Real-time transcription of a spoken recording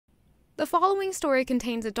The following story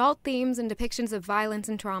contains adult themes and depictions of violence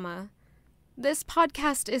and trauma. This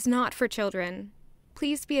podcast is not for children.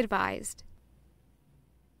 Please be advised.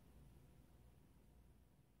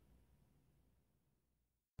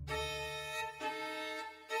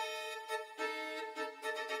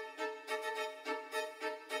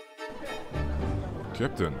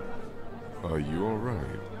 Captain, are you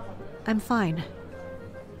alright? I'm fine.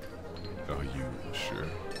 Are you sure?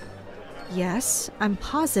 Yes, I'm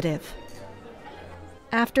positive.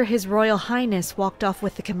 After His Royal Highness walked off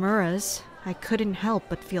with the Chimeras, I couldn't help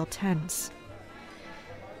but feel tense.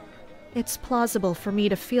 It's plausible for me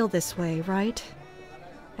to feel this way, right?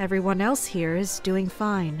 Everyone else here is doing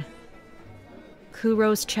fine.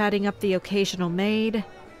 Kuro's chatting up the occasional maid,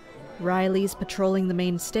 Riley's patrolling the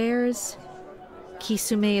main stairs,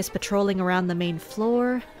 Kisume is patrolling around the main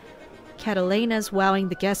floor, Catalena's wowing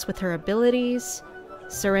the guests with her abilities,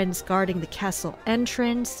 Suren's guarding the castle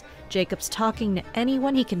entrance, Jacob's talking to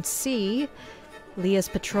anyone he can see, Leah's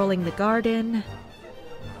patrolling the garden.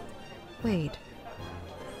 Wait.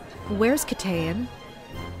 Where's Katayan?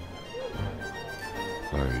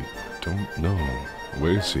 I don't know.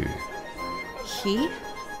 Where's he? He?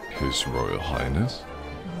 His Royal Highness?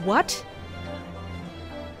 What?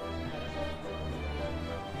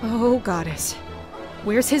 Oh, goddess.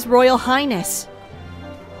 Where's His Royal Highness?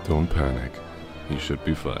 Don't panic. He should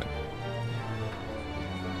be fine.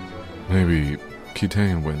 Maybe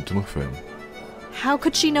Kitayan went to look for him. How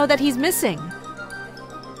could she know that he's missing?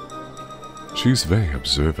 She's very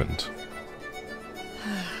observant.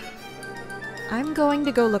 I'm going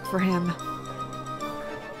to go look for him.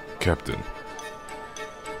 Captain,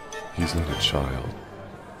 he's not a child.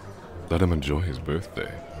 Let him enjoy his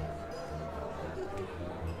birthday.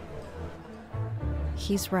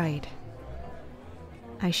 He's right.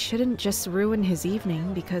 I shouldn't just ruin his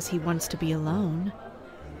evening because he wants to be alone.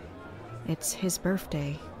 It's his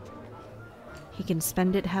birthday. He can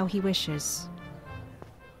spend it how he wishes.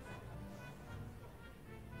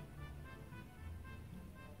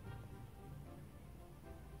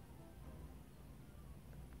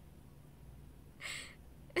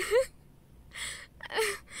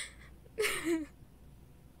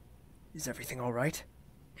 Is everything all right?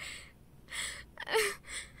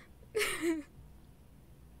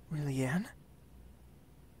 Really, Anne?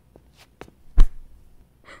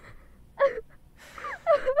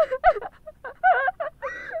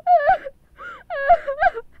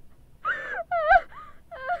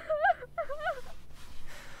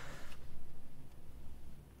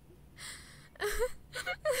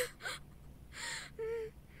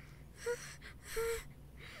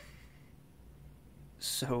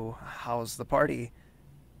 So, how's the party?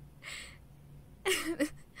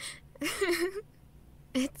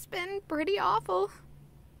 It's been pretty awful.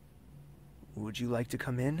 Would you like to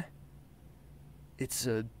come in? It's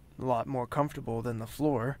a lot more comfortable than the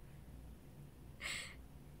floor.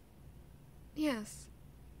 Yes,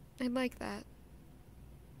 I'd like that.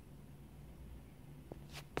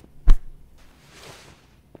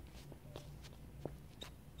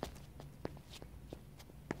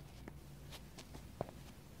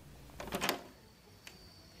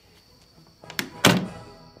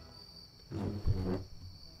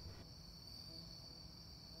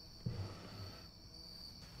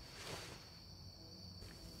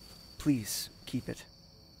 Please, keep it.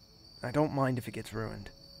 I don't mind if it gets ruined.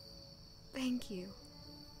 Thank you.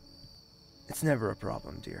 It's never a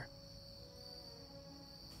problem, dear.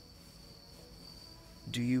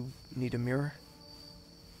 Do you need a mirror?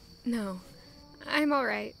 No, I'm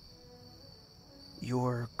alright.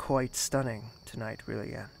 You're quite stunning tonight,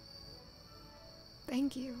 really, Anne.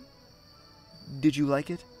 Thank you. Did you like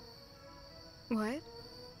it? What?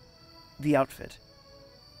 The outfit.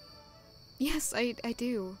 Yes, I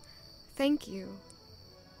do. Thank you.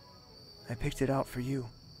 I picked it out for you.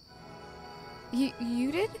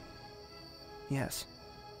 You did? Yes.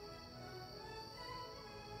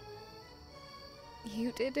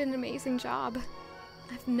 You did an amazing job.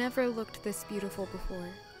 I've never looked this beautiful before.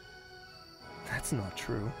 That's not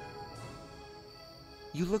true.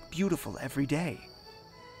 You look beautiful every day.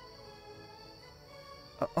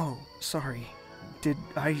 Oh, sorry. Did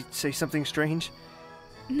I say something strange?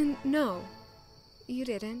 No, you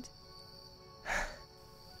didn't.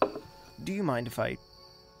 Do you mind if I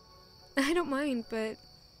I don't mind, but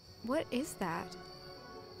what is that?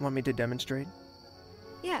 want me to demonstrate?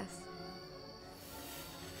 Yes.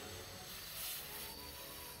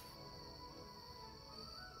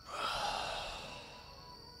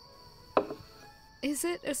 Is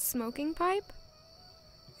it a smoking pipe?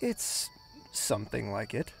 It's something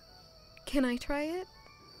like it. Can I try it?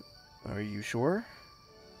 Are you sure?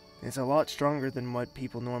 It's a lot stronger than what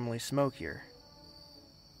people normally smoke here.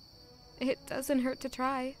 It doesn't hurt to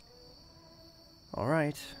try.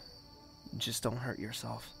 Alright, just don't hurt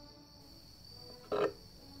yourself.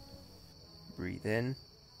 Breathe in,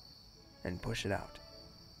 and push it out.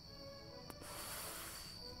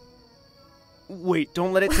 Wait,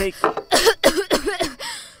 don't let it take...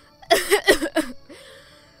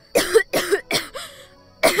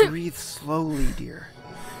 Breathe slowly, dear.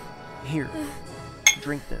 Here,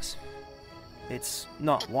 drink this. It's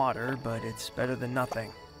not water, but it's better than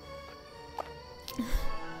nothing.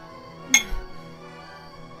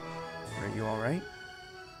 Are you alright?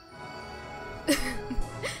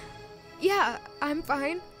 Yeah, I'm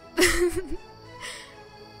fine.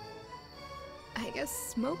 I guess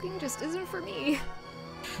smoking just isn't for me.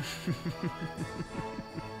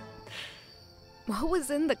 What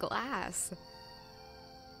was in the glass?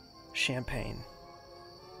 Champagne.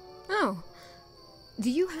 Oh. Do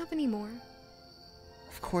you have any more?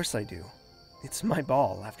 Of course I do. It's my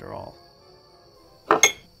ball, after all.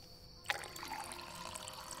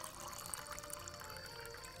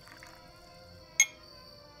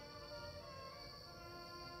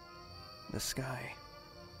 The sky.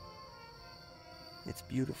 It's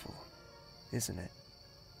beautiful, isn't it?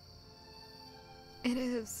 It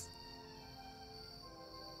is.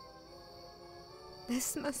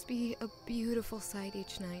 This must be a beautiful sight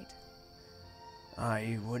each night.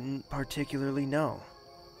 I wouldn't particularly know.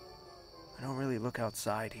 I don't really look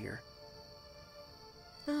outside here,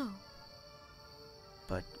 Oh.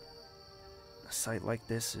 but a sight like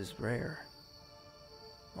this is rare.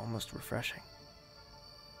 Almost refreshing.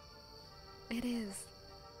 It is.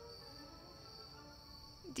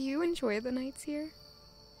 Do you enjoy the nights here?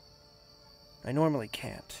 I normally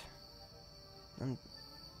can't. I'm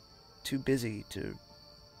too busy to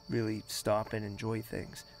really stop and enjoy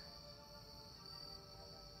things.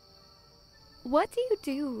 What do you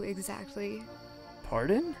do exactly?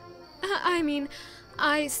 Pardon? I mean,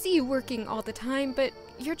 I see you working all the time, but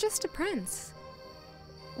you're just a prince.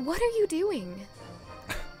 What are you doing?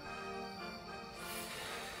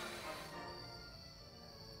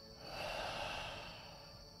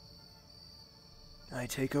 I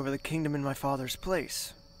take over the kingdom in my father's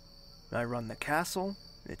place. I run the castle,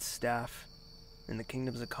 its staff, and the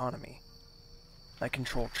kingdom's economy. I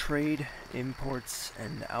control trade, imports,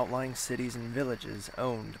 and outlying cities and villages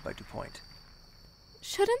owned by DuPont.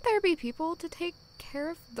 Shouldn't there be people to take care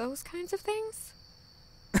of those kinds of things?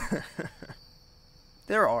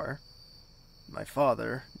 There are. My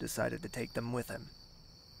father decided to take them with him.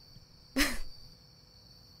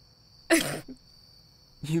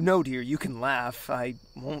 You know, dear, you can laugh. I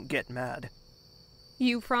won't get mad.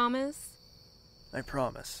 You promise? I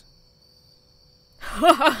promise.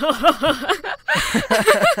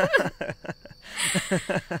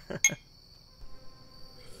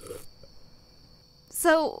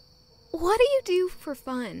 So, what do you do for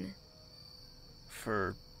fun?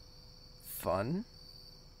 For fun?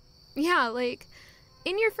 Yeah, like,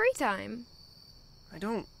 in your free time. I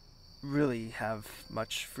don't really have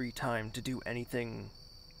much free time to do anything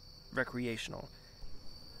recreational.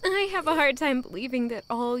 I have a hard time believing that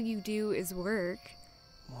all you do is work.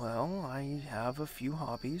 Well, I have a few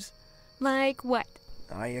hobbies. Like what?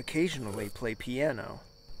 I occasionally play piano.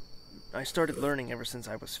 I started learning ever since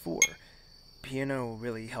I was 4. Piano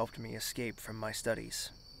really helped me escape from my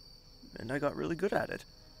studies, and I got really good at it.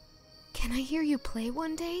 Can I hear you play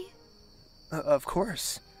one day? Of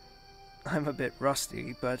course. I'm a bit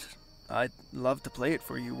rusty, but I'd love to play it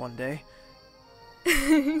for you one day.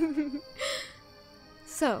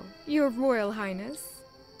 So, Your Royal Highness,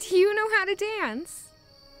 do you know how to dance?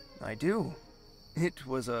 I do. It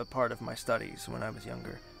was a part of my studies when I was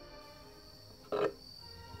younger.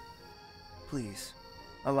 Please,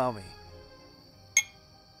 allow me.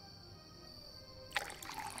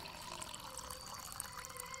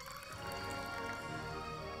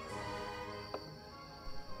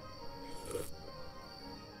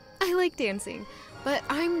 I like dancing, but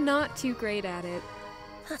I'm not too great at it.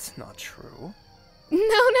 That's not true.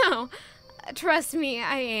 No. Trust me,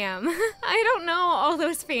 I am. I don't know all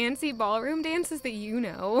those fancy ballroom dances that you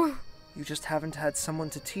know. You just haven't had someone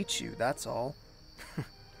to teach you, that's all.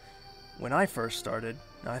 When I first started,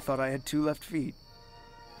 I thought I had 2 left feet.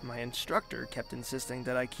 My instructor kept insisting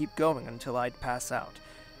that I keep going until I'd pass out.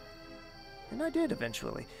 And I did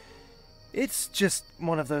eventually. It's just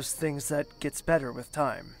one of those things that gets better with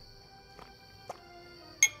time.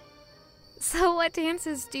 So what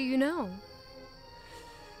dances do you know?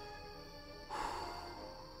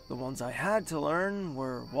 The ones I had to learn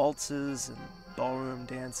were waltzes and ballroom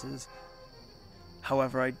dances.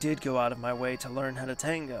 However, I did go out of my way to learn how to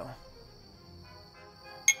tango.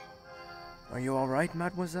 Are you alright,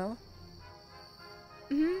 mademoiselle?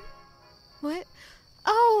 Hmm? What?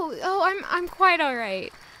 Oh, I'm quite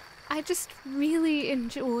alright. I just really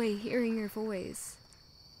enjoy hearing your voice.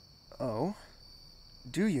 Oh?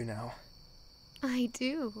 Do you now? I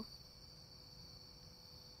do.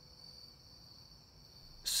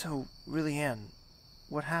 So, really, Anne,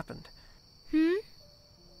 what happened? Hmm?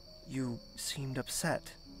 You seemed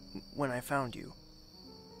upset when I found you.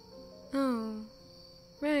 Oh,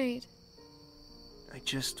 right. I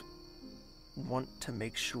just want to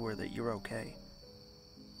make sure that you're okay.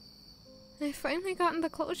 I've finally gotten the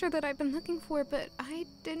closure that I've been looking for, but I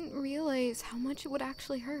didn't realize how much it would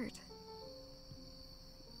actually hurt.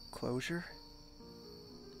 Closure?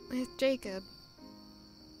 With Jacob.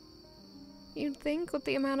 You'd think with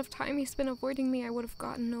the amount of time he spent avoiding me, I would have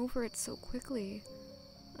gotten over it so quickly.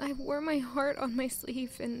 I wore my heart on my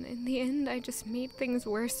sleeve, and in the end, I just made things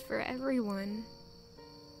worse for everyone.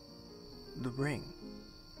 The ring.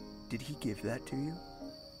 Did he give that to you?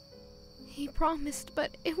 He promised,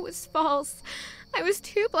 but it was false. I was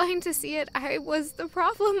too blind to see it. I was the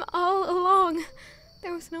problem all along.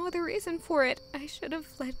 There was no other reason for it. I should have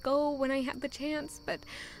let go when I had the chance, but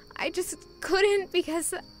I just couldn't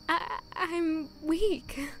because I'm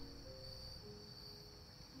weak.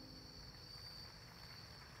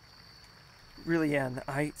 Really, Anne,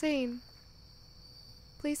 Zane,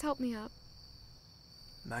 please help me up.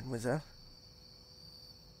 Mademoiselle?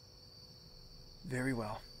 Very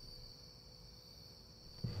well.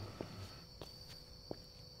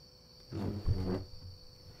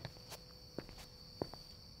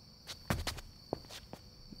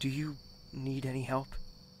 Do you need any help?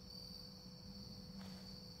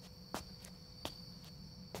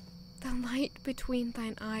 The light between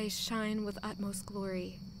thine eyes shine with utmost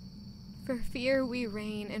glory. For fear we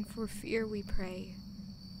reign, and for fear we pray.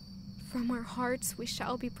 From our hearts we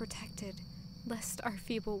shall be protected, lest our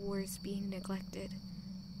feeble wars be neglected.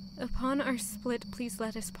 Upon our split please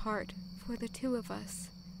let us part, for the two of us.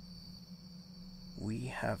 We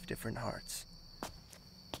have different hearts.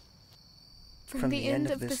 From the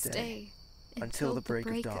end of this day, until the break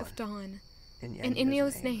of dawn. In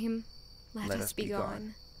Enyo's name, let us be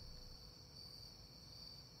gone.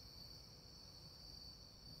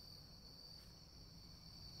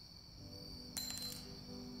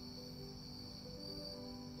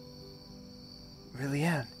 Really,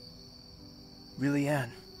 Anne? Really,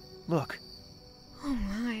 Anne? Look. Oh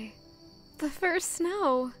my. The first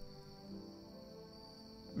snow.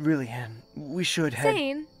 Really, Anne, we should head...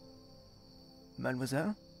 Zane,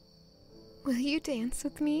 Mademoiselle? will you dance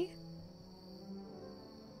with me?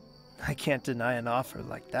 I can't deny an offer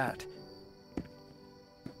like that.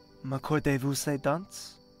 M'accordez-vous ces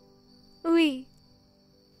danse? Oui.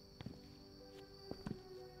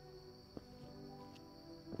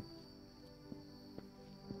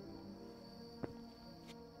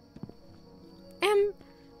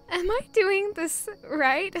 Am I doing this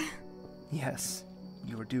right? Yes,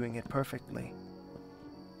 you are doing it perfectly.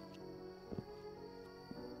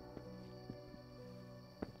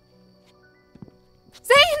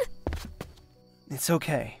 Zane! It's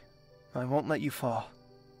okay. I won't let you fall.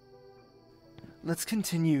 Let's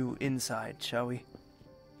continue inside, shall we?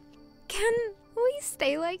 Can we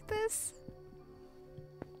stay like this?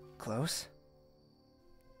 Close?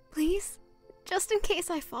 Please? Just in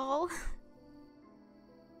case I fall.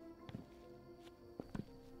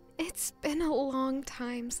 It's been a long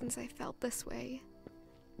time since I felt this way.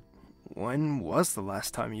 When was the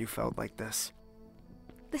last time you felt like this?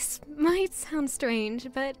 This might sound strange,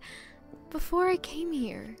 but before I came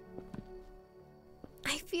here,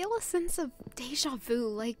 I feel a sense of deja vu,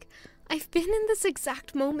 like I've been in this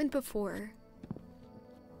exact moment before.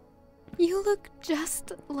 You look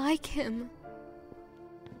just like him.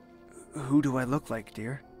 Who do I look like,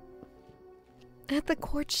 dear? At the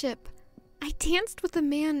courtship, I danced with a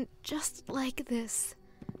man just like this.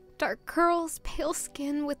 Dark curls, pale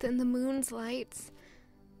skin within the moon's lights.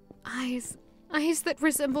 Eyes that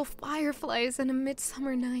resemble fireflies in a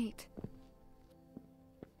midsummer night.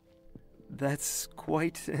 That's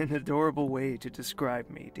quite an adorable way to describe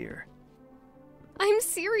me, dear. I'm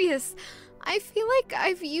serious. I feel like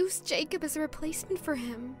I've used Jacob as a replacement for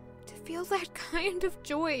him. To feel that kind of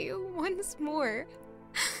joy once more.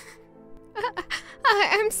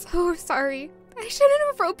 I'm so sorry. I shouldn't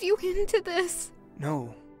have roped you into this.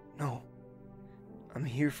 No. I'm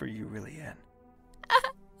here for you, really, Anne.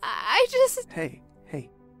 I just... Hey.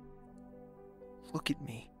 Look at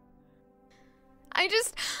me.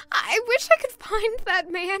 I wish I could find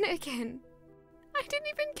that man again. I didn't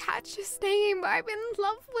even catch his name. I'm in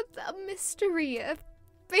love with a mystery, a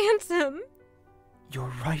phantom.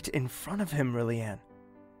 You're right in front of him, Lillian.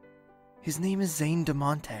 His name is Zane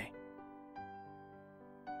DeMonte.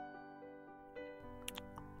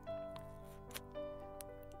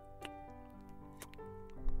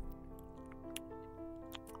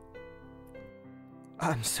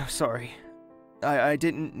 I'm so sorry. I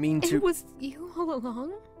didn't mean to... It was you all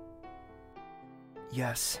along?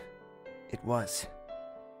 Yes, it was.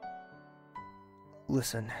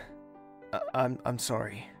 Listen, I'm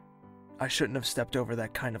sorry. I shouldn't have stepped over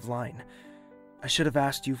that kind of line. I should have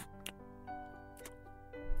asked you...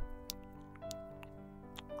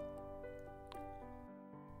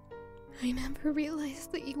 I never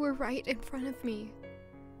realized that you were right in front of me.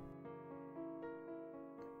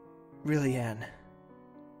 Really, Anne,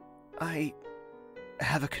 I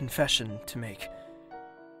have a confession to make.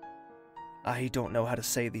 I don't know how to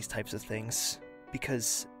say these types of things,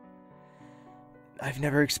 because I've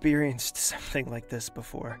never experienced something like this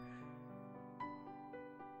before.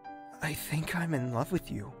 I think I'm in love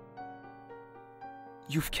with you.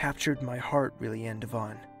 You've captured my heart, really, Anne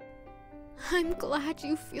Devon. I'm glad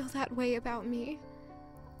you feel that way about me.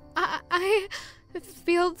 I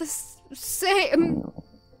feel the same.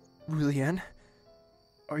 Really, Anne?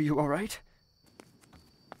 Are you alright?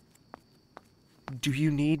 Do you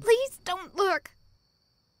need... Please don't look.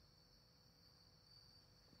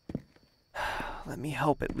 Let me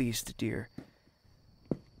help at least, dear.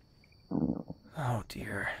 Oh,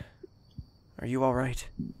 dear. Are you alright?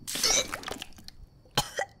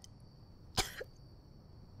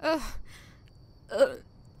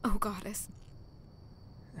 Oh, goddess.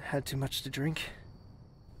 Had too much to drink?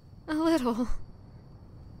 A little.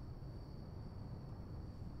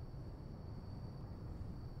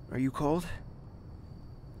 Are you cold?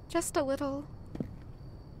 Just a little.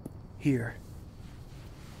 Here.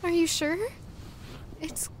 Are you sure?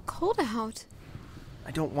 It's cold out.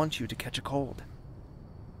 I don't want you to catch a cold.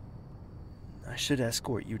 I should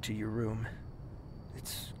escort you to your room.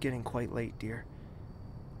 It's getting quite late, dear.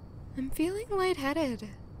 I'm feeling lightheaded.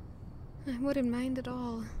 I wouldn't mind at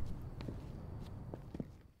all.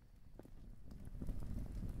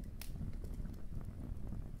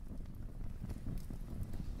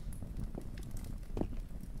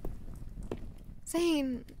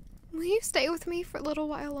 Zane, will you stay with me for a little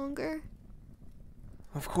while longer?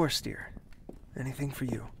 Of course, dear. Anything for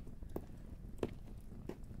you.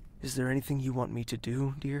 Is there anything you want me to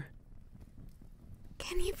do, dear?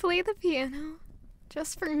 Can you play the piano?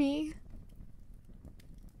 Just for me?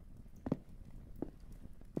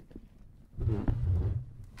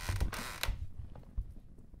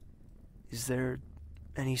 Is there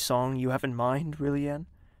any song you have in mind, really, Anne?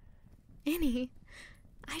 Any.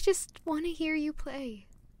 I just want to hear you play.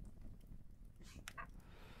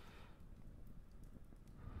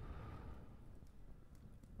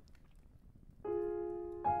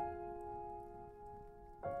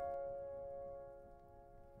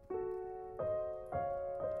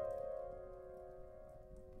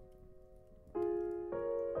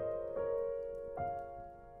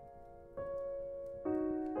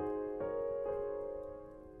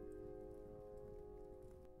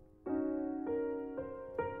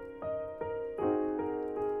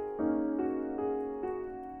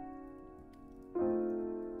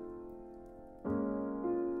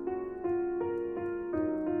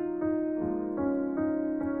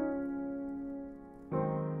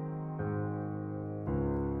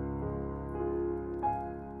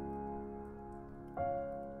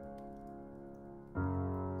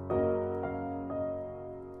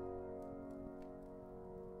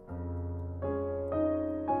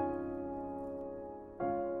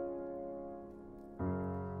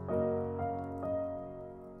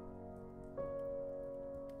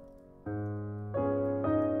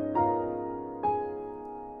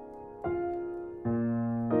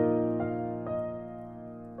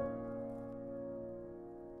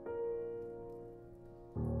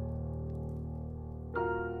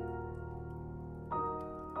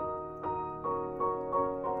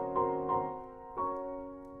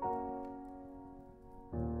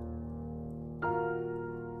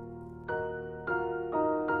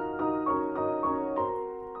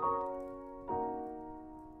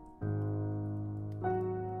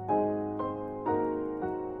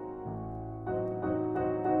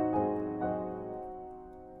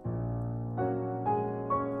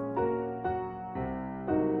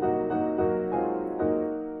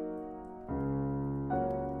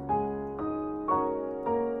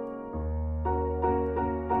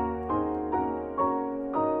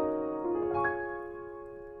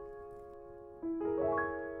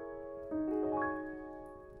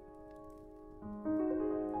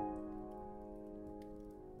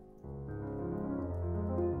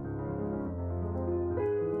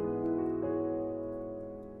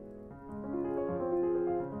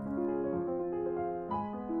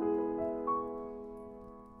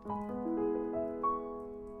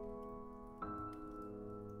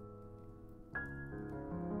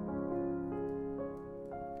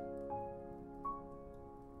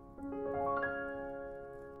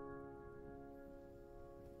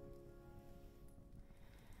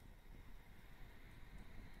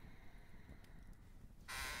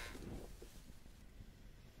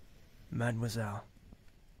 Mademoiselle,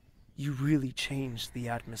 you really changed the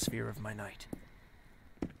atmosphere of my night.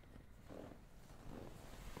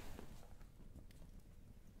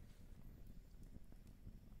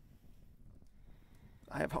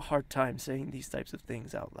 I have a hard time saying these types of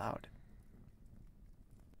things out loud,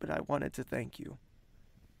 but I wanted to thank you.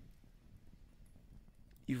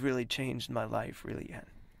 You've really changed my life, really, Anne.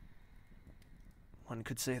 One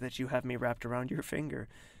could say that you have me wrapped around your finger.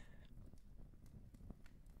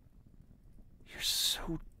 You're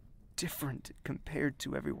so different compared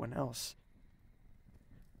to everyone else.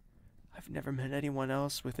 I've never met anyone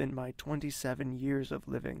else within my 27 years of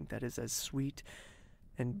living that is as sweet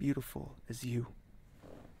and beautiful as you.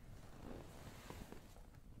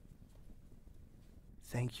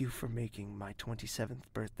 Thank you for making my 27th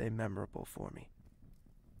birthday memorable for me.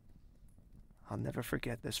 I'll never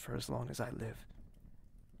forget this for as long as I live.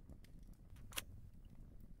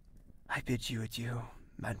 I bid you adieu,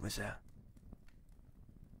 mademoiselle.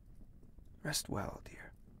 Rest well,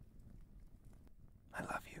 dear. I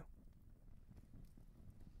love you.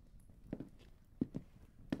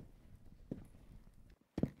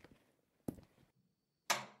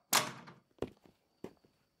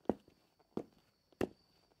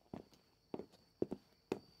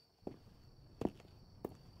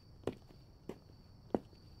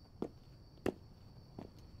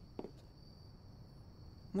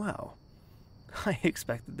 Well, I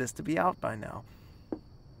expected this to be out by now.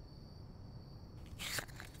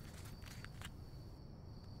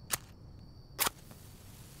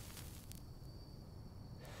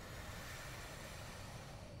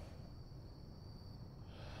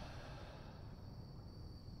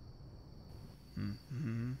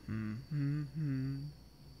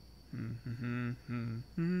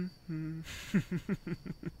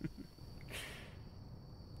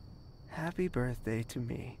 Happy birthday to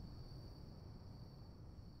me.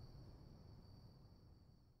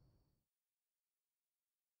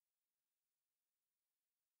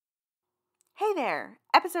 Hey there!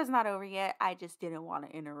 Episode's not over yet. I just didn't want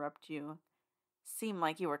to interrupt you. Seemed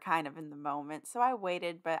like you were kind of in the moment, so I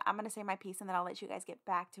waited, but I'm going to say my piece and then I'll let you guys get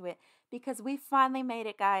back to it because we finally made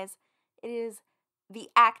it, guys. It is the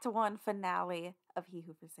Act 1 finale of He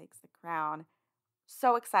Who Forsakes the Crown.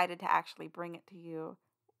 So excited to actually bring it to you.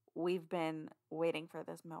 We've been waiting for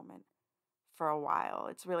this moment for a while.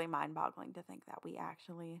 It's really mind-boggling to think that we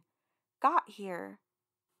actually got here.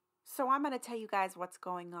 So I'm going to tell you guys what's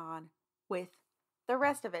going on with the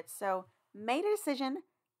rest of it. So, made a decision.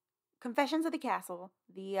 Confessions of the Castle,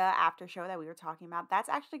 the after show that we were talking about, that's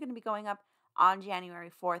actually going to be going up on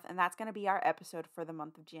January 4th, and that's going to be our episode for the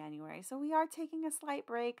month of January. So we are taking a slight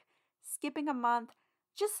break, skipping a month,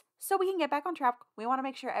 just so we can get back on track. We want to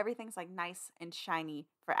make sure everything's like nice and shiny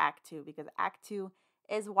for Act 2, because Act 2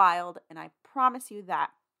 is wild, and I promise you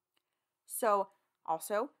that. So,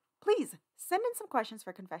 also, please send in some questions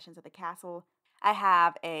for Confessions of the Castle. I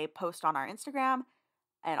have a post on our Instagram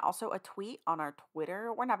and also a tweet on our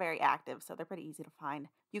Twitter. We're not very active, so they're pretty easy to find.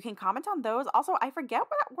 You can comment on those. Also, I forget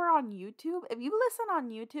that we're on YouTube. If you listen on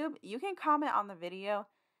YouTube, you can comment on the video,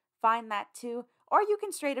 find that too, or you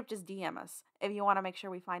can straight up just DM us if you want to make sure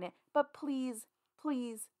we find it. But please,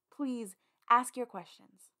 please, please ask your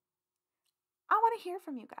questions. I want to hear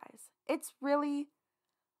from you guys. It's really,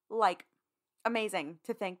 amazing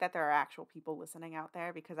to think that there are actual people listening out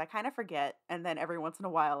there, because I kind of forget, and then every once in a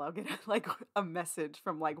while I'll get a message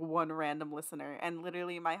from one random listener, and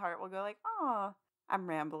literally my heart will go "Oh, I'm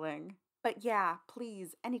rambling." But yeah,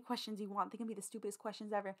 please, any questions you want. They can be the stupidest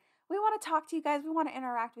questions ever. We want to talk to you guys. We want to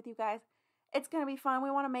interact with you guys. It's going to be fun.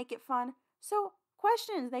 We want to make it fun. So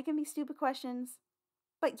questions, they can be stupid questions.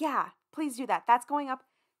 But yeah, please do that. That's going up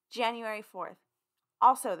January 4th.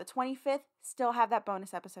 Also, the 25th, still have that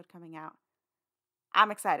bonus episode coming out. I'm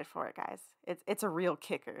excited for it, guys. It's a real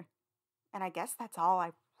kicker. And I guess that's all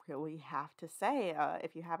I really have to say.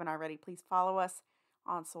 If you haven't already, please follow us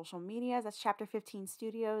on social medias. That's Chapter 15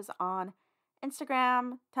 Studios on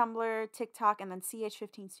Instagram, Tumblr, TikTok, and then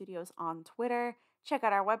CH15 Studios on Twitter. Check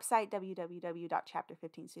out our website,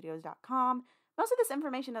 www.chapter15studios.com. Most of this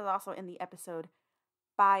information is also in the episode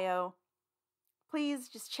bio. Please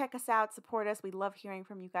just check us out, support us. We love hearing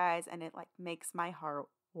from you guys, and it makes my heart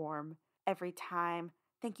warm every time.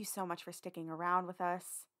 Thank you so much for sticking around with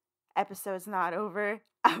us. Episode's not over.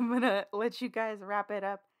 I'm gonna let you guys wrap it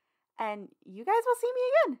up, and you guys will see me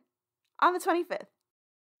again on the 25th.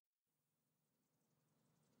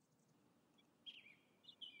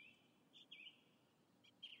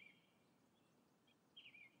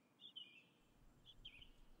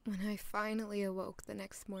 When I finally awoke the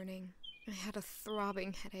next morning, I had a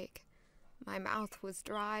throbbing headache. My mouth was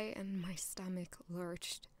dry and my stomach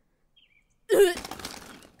lurched.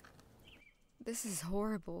 This is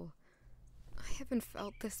horrible. I haven't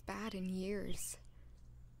felt this bad in years.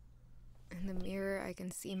 In the mirror, I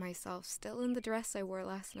can see myself still in the dress I wore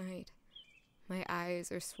last night. My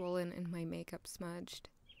eyes are swollen and my makeup smudged.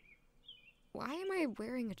 Why am I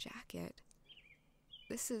wearing a jacket?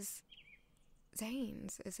 This is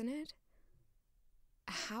Zane's, isn't it?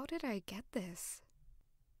 How did I get this?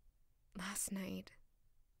 Last night,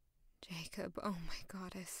 Jacob, oh my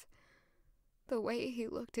goddess. The way he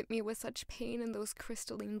looked at me with such pain in those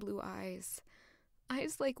crystalline blue eyes.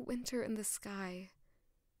 Eyes like winter in the sky.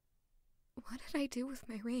 What did I do with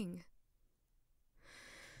my ring?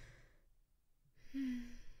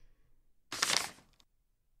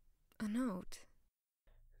 A note.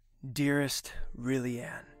 Dearest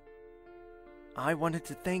Rillianne, I wanted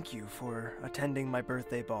to thank you for attending my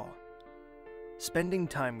birthday ball. Spending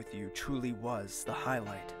time with you truly was the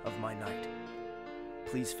highlight of my night.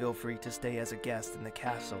 Please feel free to stay as a guest in the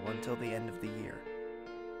castle until the end of the year.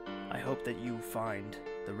 I hope that you find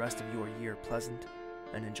the rest of your year pleasant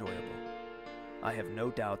and enjoyable. I have no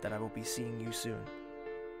doubt that I will be seeing you soon.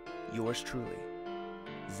 Yours truly,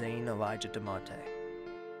 Zane Elijah DeMonte.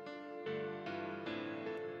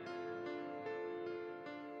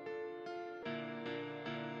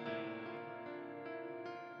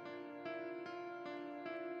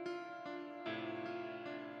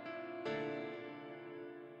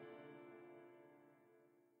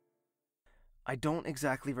 I don't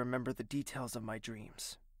exactly remember the details of my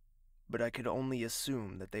dreams, but I could only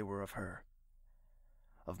assume that they were of her.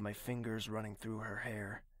 Of my fingers running through her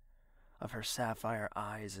hair, of her sapphire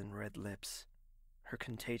eyes and red lips, her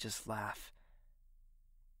contagious laugh.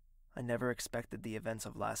 I never expected the events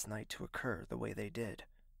of last night to occur the way they did.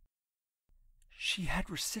 She had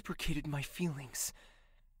reciprocated my feelings.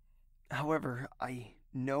 However, I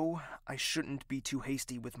know I shouldn't be too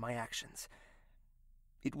hasty with my actions.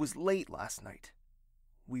 It was late last night.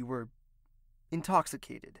 We were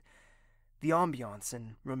intoxicated. The ambiance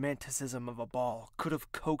and romanticism of a ball could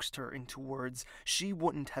have coaxed her into words she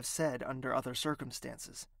wouldn't have said under other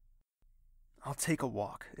circumstances. I'll take a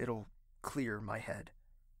walk. It'll clear my head.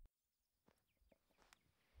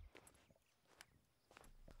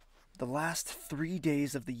 The last 3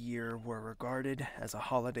 days of the year were regarded as a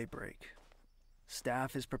holiday break.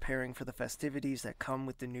 Staff is preparing for the festivities that come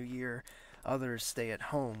with the new year. Others stay at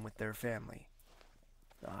home with their family.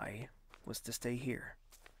 I was to stay here,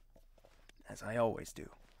 as I always do.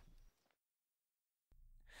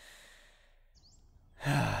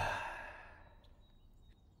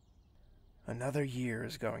 Another year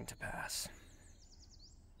is going to pass.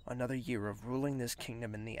 Another year of ruling this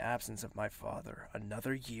kingdom in the absence of my father.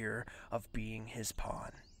 Another year of being his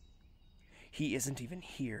pawn. He isn't even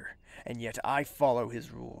here, and yet I follow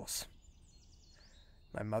his rules.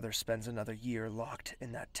 My mother spends another year locked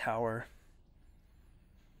in that tower.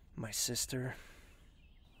 My sister,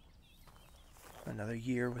 another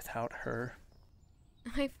year without her.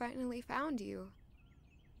 I finally found you.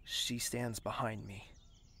 She stands behind me,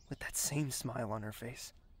 with that same smile on her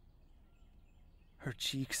face. Her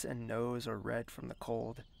cheeks and nose are red from the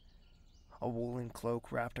cold, a woolen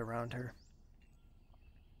cloak wrapped around her.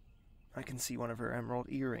 I can see one of her emerald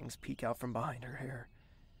earrings peek out from behind her hair.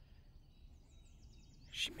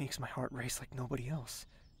 She makes my heart race like nobody else.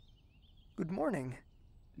 Good morning.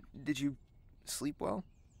 Did you sleep well?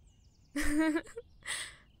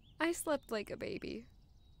 I slept like a baby.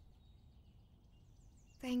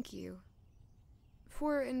 Thank you.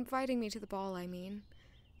 For inviting me to the ball, I mean.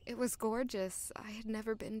 It was gorgeous. I had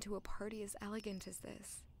never been to a party as elegant as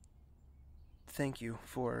this. Thank you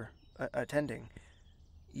for attending.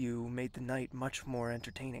 You made the night much more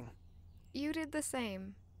entertaining. You did the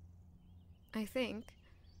same. I think.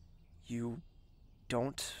 You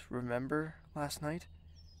don't remember last night?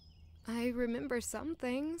 I remember some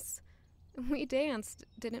things. We danced,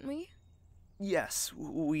 didn't we? Yes,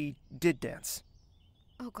 we did dance.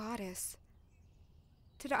 Oh, goddess.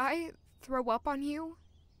 Did I throw up on you?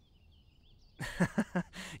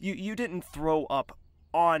 You didn't throw up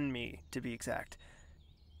on me, to be exact.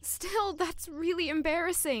 Still, that's really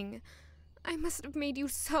embarrassing. I must have made you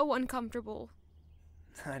so uncomfortable.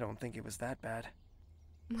 I don't think it was that bad.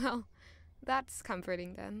 Well, that's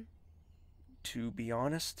comforting then. To be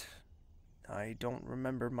honest, I don't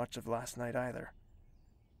remember much of last night either.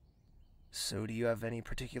 So do you have any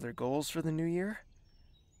particular goals for the new year?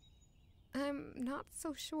 I'm not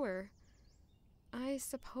so sure. I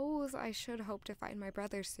suppose I should hope to find my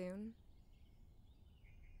brother soon.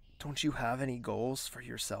 Don't you have any goals for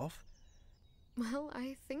yourself? Well,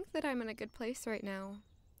 I think that I'm in a good place right now.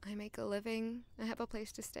 I make a living, I have a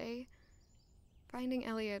place to stay. Finding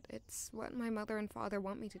Elliot, it's what my mother and father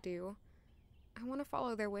want me to do. I want to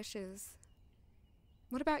follow their wishes.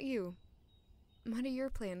 What about you? What are your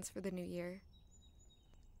plans for the new year?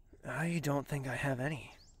 I don't think I have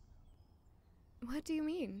any. What do you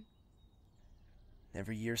mean?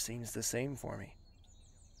 Every year seems the same for me.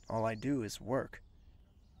 All I do is work.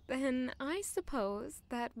 Then I suppose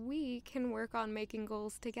that we can work on making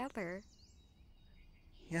goals together.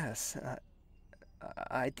 Yes,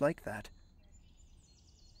 I'd like that.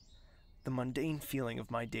 The mundane feeling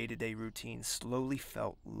of my day-to-day routine slowly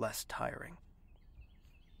felt less tiring.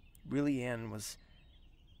 Really Ann was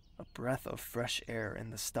a breath of fresh air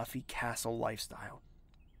in the stuffy castle lifestyle.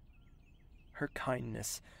 Her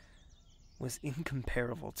kindness was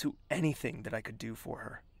incomparable to anything that I could do for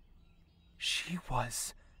her. She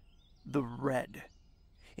was the red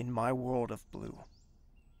in my world of blue.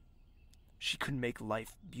 She could make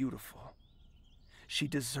life beautiful. She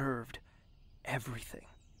deserved everything.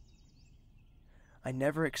 I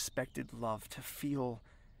never expected love to feel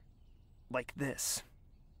like this.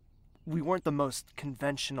 We weren't the most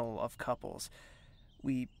conventional of couples.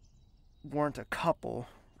 We weren't a couple,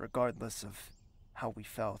 regardless of how we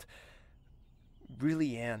felt.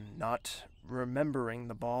 Really, Anne, not remembering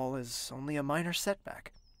the ball is only a minor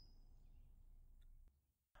setback.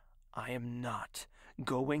 I am not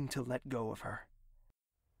going to let go of her.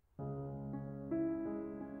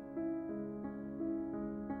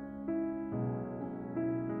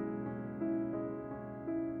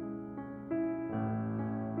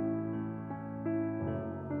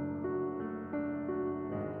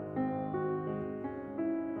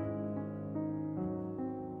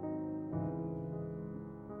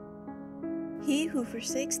 He Who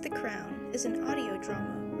Forsakes the Crown is an audio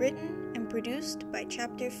drama written and produced by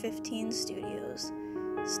Chapter 15 Studios,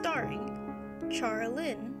 starring Chara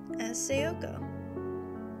Lynn as Sayoko,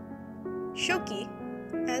 Shoki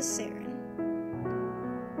as Saren,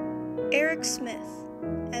 Eric Smith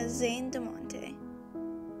as Zane DeMonte,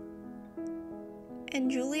 and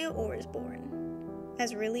Julia Orsborn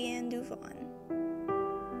as Rillianne Duvon.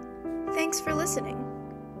 Thanks for listening.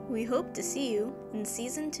 We hope to see you in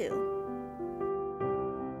Season 2.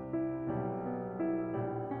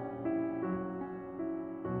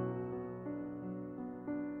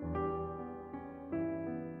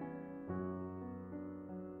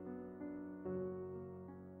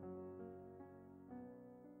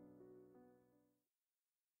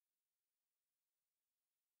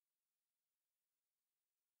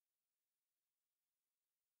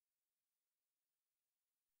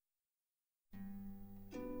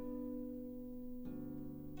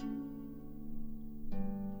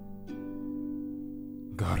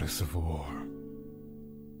 Goddess of war,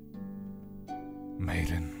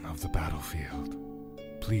 Maiden of the battlefield,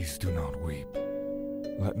 please do not weep.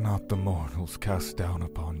 Let not the mortals cast down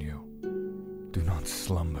upon you. Do not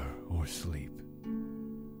slumber or sleep.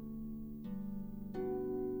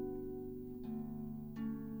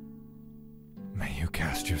 May you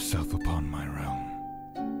cast yourself upon my realm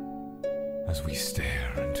as we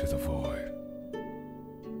stare into the void.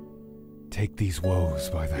 Take these woes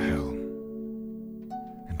by the helm,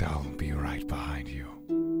 and I'll be right behind you.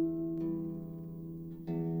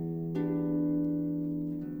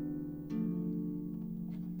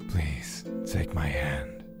 Please take my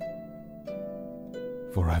hand,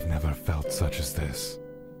 for I've never felt such as this.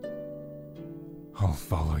 I'll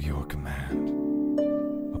follow your command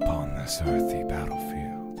upon this earthy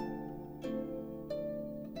battlefield.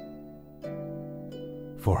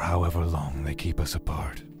 For however long they keep us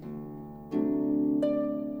apart,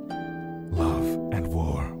 love and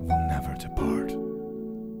war will never depart.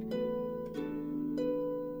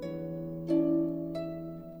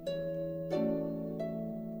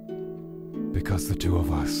 Because the two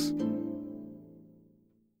of us,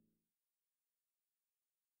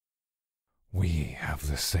 we have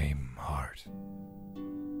the same heart.